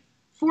like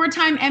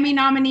 4-time Emmy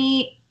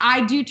nominee.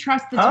 I do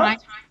trust the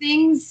Tonight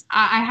things.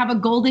 I have a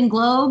Golden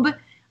Globe.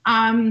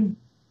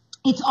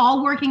 It's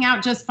all working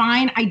out just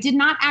fine. I did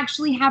not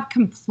actually have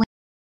complaints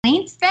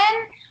then.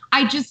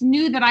 I just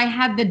knew that I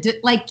had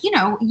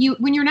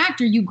when you're an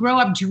actor, you grow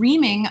up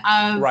dreaming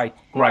of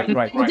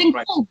the Golden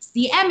Globes,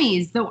 the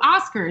Emmys, the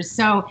Oscars.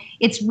 So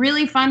it's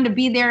really fun to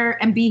be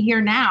there and be here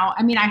now.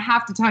 I mean, I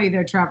have to tell you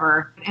though,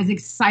 Trevor, as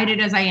excited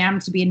as I am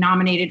to be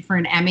nominated for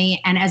an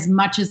Emmy, and as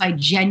much as I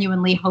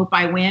genuinely hope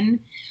I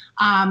win,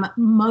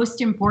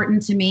 most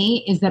important to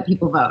me is that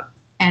people vote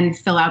and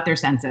fill out their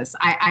census.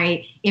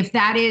 If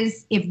that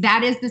is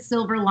the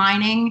silver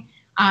lining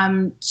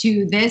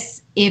to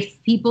this,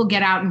 if people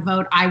get out and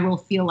vote, I will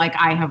feel like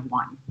I have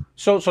won.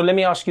 So let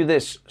me ask you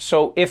this.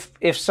 So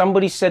if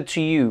somebody said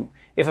to you,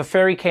 if a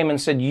fairy came and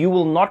said, you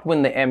will not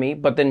win the Emmy,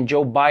 but then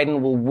Joe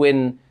Biden will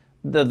win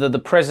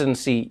the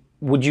presidency,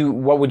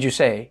 what would you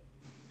say?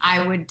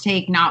 I would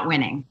take not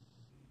winning.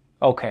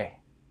 Okay.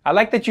 I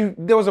like that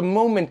there was a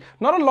moment,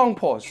 not a long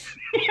pause,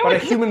 but a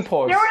human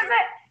pause.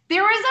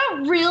 There was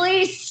a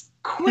really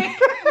quick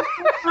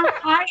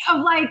eye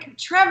of like,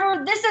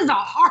 Trevor, this is a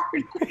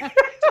hard question.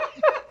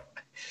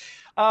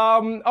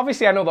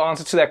 Obviously, I know the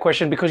answer to that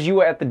question because you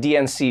were at the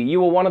DNC.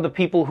 You were one of the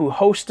people who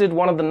hosted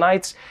one of the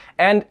nights.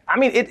 And I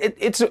mean,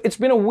 it's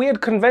been a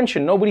weird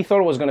convention. Nobody thought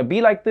it was going to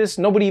be like this.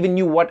 Nobody even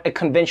knew what a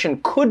convention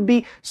could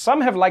be.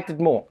 Some have liked it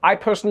more. I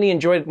personally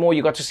enjoyed it more.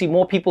 You got to see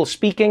more people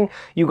speaking.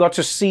 You got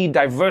to see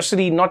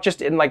diversity, not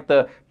just in like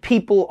the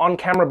people on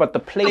camera, but the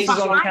places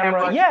on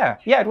camera. Yeah,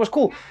 it was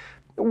cool.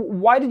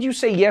 Why did you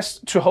say yes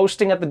to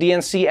hosting at the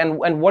DNC,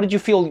 and what did you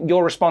feel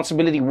your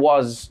responsibility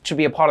was to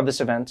be a part of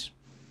this event?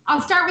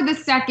 I'll start with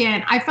the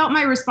second. I felt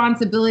my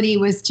responsibility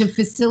was to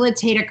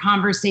facilitate a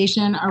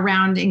conversation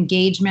around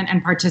engagement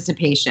and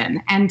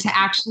participation, and to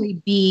actually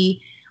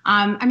be,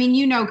 I mean,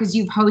 you know, because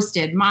you've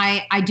hosted.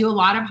 I do a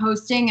lot of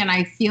hosting, and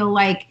I feel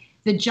like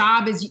the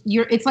job is,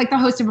 it's like the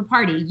host of a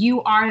party.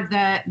 You are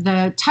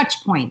the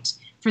touch point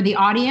for the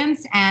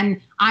audience, and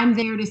I'm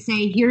there to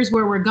say, here's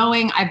where we're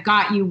going. I've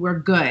got you. We're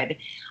good.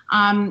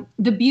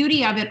 The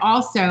beauty of it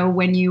also,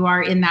 when you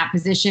are in that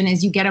position,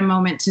 is you get a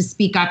moment to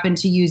speak up and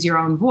to use your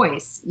own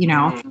voice. You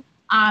know,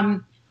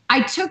 I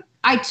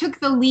took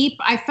the leap.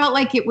 I felt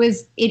like it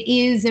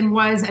is and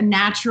was a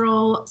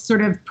natural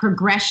sort of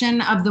progression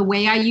of the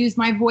way I use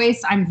my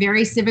voice. I'm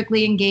very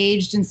civically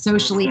engaged and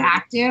socially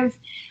active.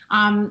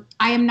 I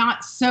am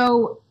not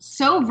so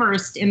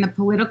versed in the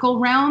political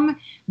realm,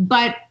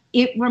 but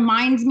it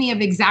reminds me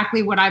of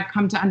exactly what I've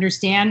come to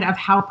understand of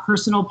how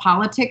personal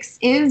politics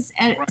is.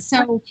 And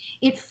so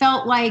it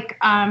felt like,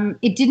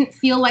 it didn't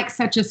feel like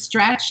such a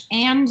stretch.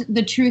 And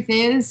the truth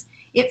is,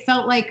 it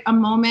felt like a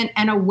moment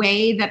and a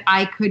way that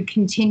I could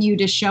continue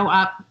to show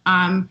up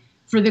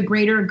for the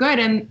greater good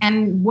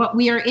and what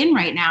we are in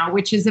right now,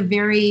 which is a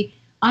very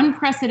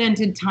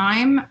unprecedented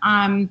time.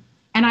 And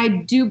I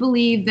do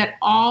believe that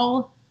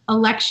all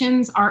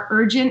elections are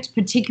urgent,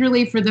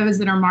 particularly for those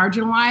that are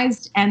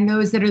marginalized and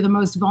those that are the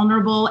most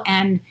vulnerable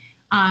and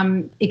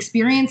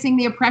experiencing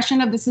the oppression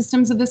of the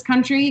systems of this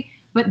country.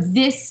 But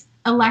this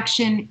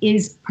election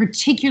is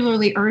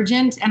particularly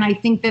urgent. And I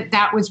think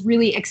that was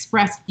really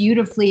expressed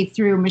beautifully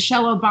through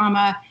Michelle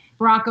Obama,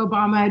 Barack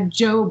Obama,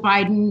 Joe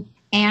Biden,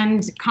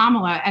 and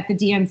Kamala at the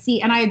DNC.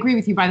 And I agree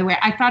with you, by the way.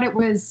 I thought it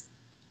was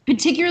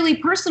particularly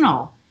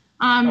personal.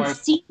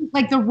 Seeing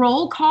like the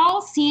roll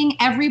call, seeing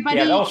everybody.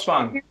 Yeah, that was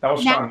fun. That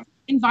was fun.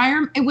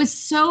 Environment. It was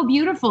so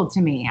beautiful to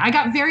me. I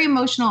got very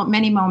emotional at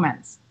many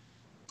moments.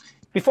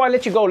 Before I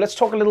let you go, let's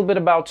talk a little bit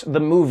about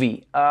the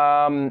movie.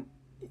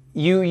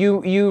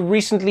 You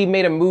recently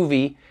made a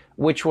movie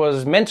which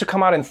was meant to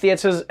come out in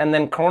theaters, and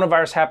then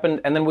coronavirus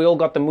happened, and then we all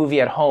got the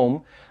movie at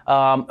home.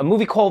 A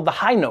movie called The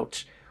High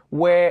Note,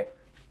 where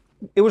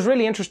it was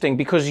really interesting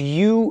because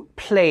you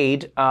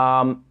played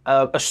a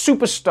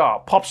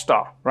superstar, pop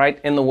star, right,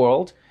 in the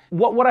world.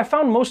 What I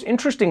found most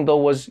interesting, though,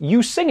 was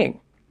you singing.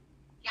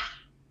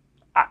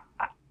 Yeah.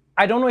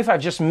 I don't know if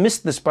I've just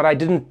missed this, but I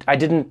didn't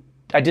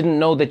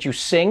know that you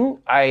sing.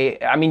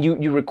 I mean,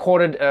 you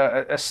recorded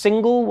a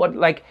single.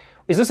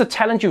 Is this a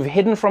talent you've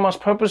hidden from us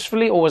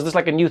purposefully, or was this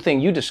like a new thing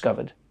you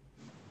discovered?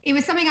 It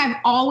was something I've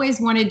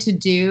always wanted to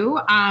do,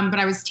 but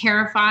I was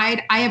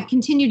terrified. I have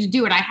continued to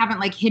do it. I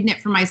haven't hidden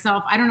it from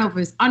myself. I don't know if it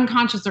was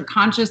unconscious or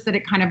conscious that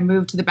it kind of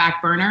moved to the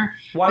back burner.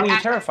 Why were you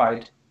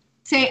terrified?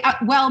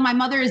 Well, my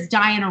mother is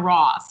Diana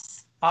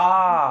Ross.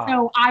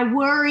 So I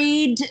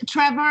worried,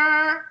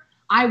 Trevor.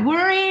 I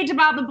worried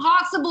about the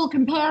possible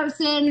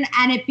comparison,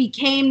 and it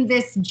became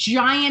this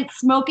giant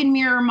smoke and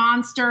mirror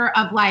monster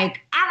of oh my God,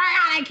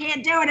 I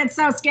can't do it. It's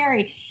so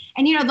scary.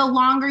 And the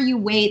longer you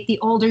wait, the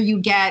older you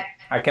get,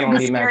 I can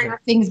only imagine.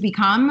 Things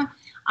become.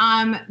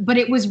 But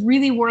it was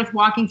really worth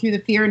walking through the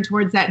fear and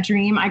towards that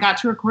dream. I got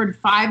to record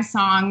 5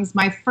 songs.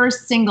 My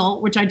first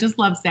single, which I just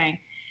love saying,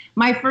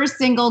 my first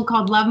single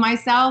called Love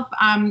Myself,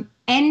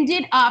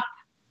 ended up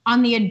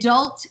on the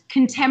adult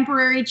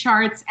contemporary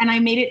charts, and I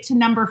made it to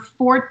number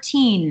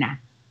 14.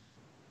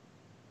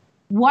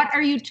 What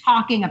are you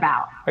talking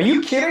about? Are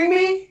you kidding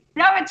me?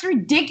 No, it's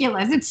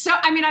ridiculous. It's so,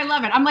 I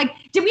love it. I'm like,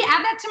 did we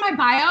add that to my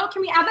bio?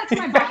 Can we add that to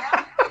my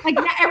bio?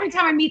 Every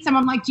time I meet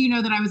someone, I'm like, do you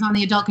know that I was on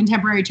the adult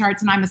contemporary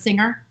charts and I'm a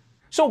singer?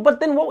 So, but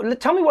then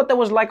tell me what that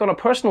was like on a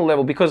personal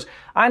level, because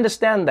I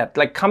understand that,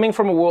 coming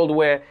from a world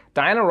where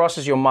Diana Ross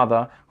is your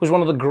mother, who's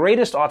one of the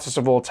greatest artists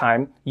of all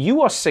time,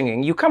 you are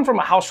singing, you come from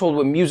a household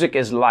where music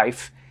is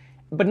life,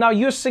 but now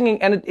you're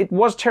singing, and it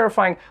was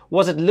terrifying.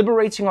 Was it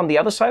liberating on the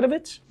other side of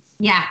it?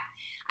 Yeah.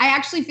 I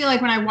actually feel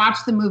like when I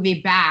watched the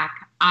movie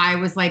back, I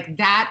was like,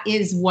 that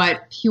is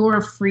what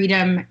pure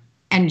freedom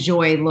and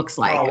joy looks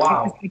like. Oh,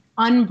 wow. It was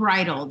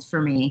unbridled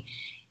for me.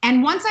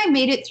 And once I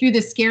made it through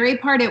the scary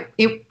part,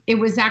 it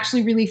was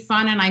actually really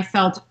fun, and I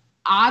felt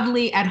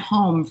oddly at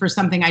home for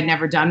something I'd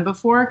never done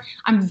before.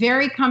 I'm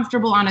very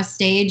comfortable on a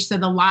stage, so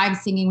the live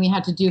singing we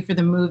had to do for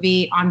the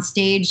movie on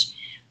stage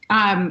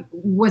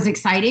was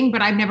exciting,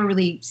 but I've never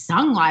really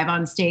sung live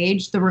on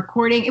stage. The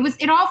recording,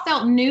 it all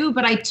felt new,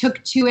 but I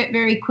took to it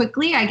very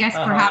quickly. I guess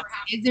perhaps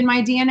it is in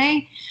my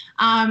DNA.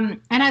 And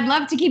I'd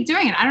love to keep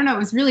doing it. I don't know. It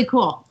was really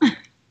cool.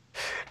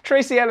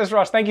 Tracee Ellis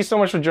Ross, thank you so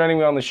much for joining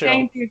me on the show.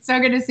 Thank you. It's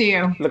so good to see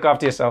you. Look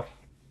after yourself.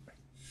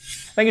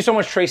 Thank you so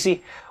much,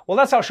 Tracee. Well,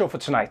 that's our show for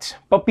tonight.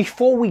 But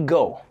before we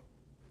go,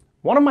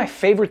 One of my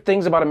favorite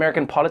things about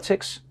American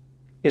politics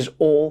is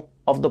all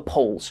of the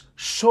polls.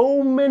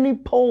 So many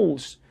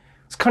polls.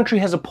 This country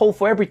has a poll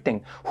for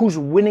everything. Who's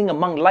winning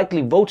among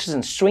likely voters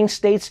in swing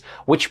states?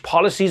 Which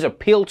policies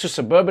appeal to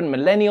suburban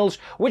millennials?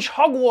 Which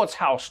Hogwarts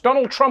house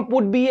Donald Trump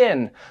would be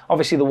in?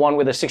 Obviously the one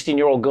where the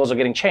 16-year-old girls are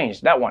getting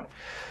changed, that one.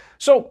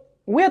 So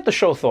we at the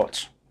show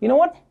thought, you know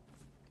what?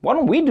 Why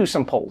don't we do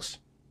some polls?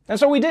 And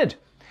so we did.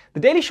 The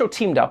Daily Show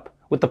teamed up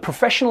with the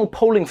professional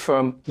polling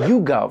firm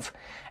YouGov,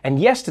 and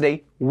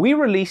yesterday we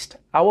released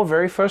our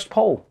very first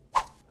poll.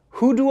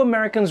 Who do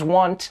Americans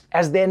want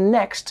as their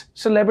next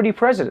celebrity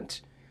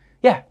president?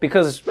 Yeah,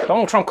 because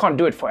Donald Trump can't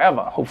do it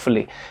forever,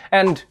 hopefully.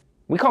 And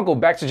we can't go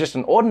back to just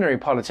an ordinary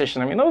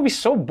politician. I mean, that would be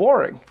so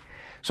boring.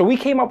 So we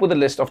came up with a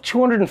list of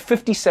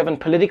 257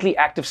 politically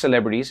active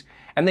celebrities,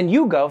 and then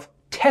YouGov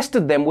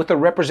tested them with a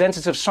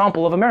representative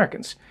sample of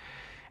Americans.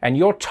 And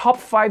your top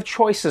 5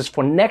 choices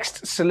for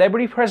next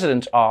celebrity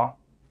president are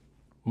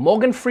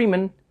Morgan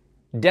Freeman,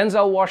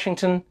 Denzel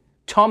Washington,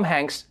 Tom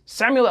Hanks,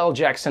 Samuel L.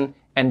 Jackson,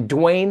 and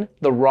Dwayne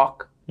 "The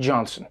Rock"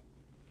 Johnson.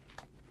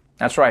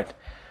 That's right.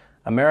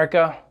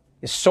 America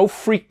is so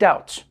freaked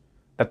out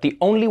that the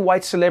only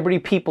white celebrity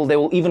people they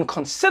will even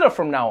consider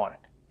from now on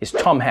is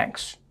Tom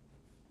Hanks,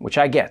 which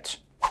I get.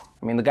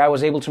 I mean, the guy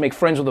was able to make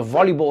friends with a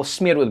volleyball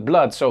smeared with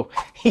blood, so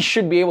he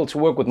should be able to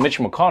work with Mitch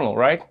McConnell,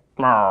 right?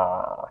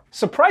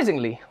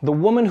 Surprisingly, the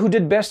woman who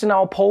did best in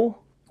our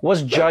poll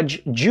was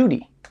Judge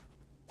Judy.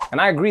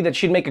 And I agree that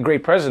she'd make a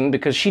great president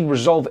because she'd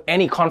resolve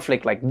any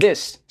conflict like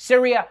this.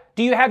 Syria,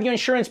 do you have your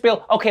insurance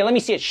bill? Okay, let me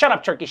see it. Shut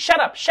up, Turkey. Shut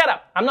up. Shut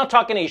up. I'm not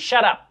talking to you.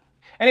 Shut up.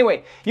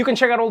 Anyway, you can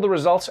check out all the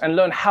results and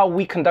learn how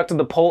we conducted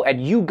the poll at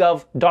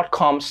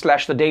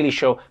yougov.com/The Daily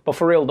Show. But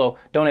for real though,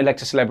 don't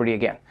elect a celebrity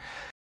again.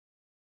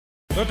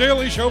 The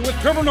Daily Show with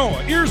Trevor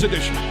Noah, Ears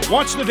Edition.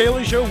 Watch The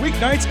Daily Show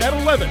weeknights at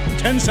 11,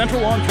 10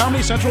 Central on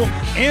Comedy Central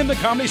and the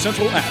Comedy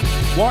Central app.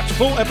 Watch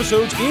full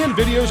episodes and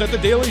videos at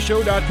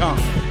thedailyshow.com.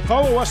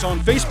 Follow us on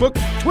Facebook,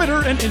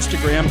 Twitter, and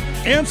Instagram.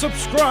 And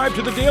subscribe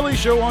to The Daily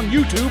Show on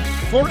YouTube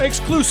for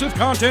exclusive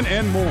content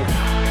and more.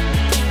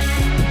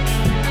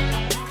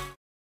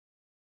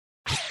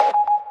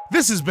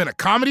 This has been a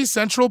Comedy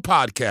Central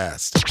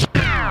podcast.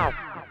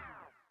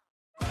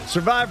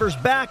 Survivor's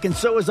back, and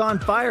so is On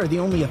Fire, the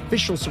only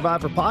official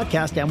Survivor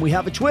podcast, and we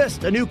have a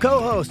twist, a new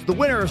co-host, the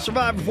winner of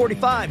Survivor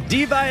 45,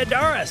 Dee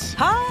Valladares.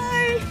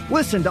 Hi!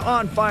 Listen to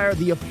On Fire,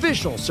 the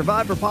official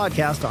Survivor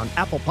podcast on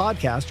Apple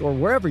Podcast or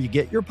wherever you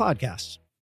get your podcasts.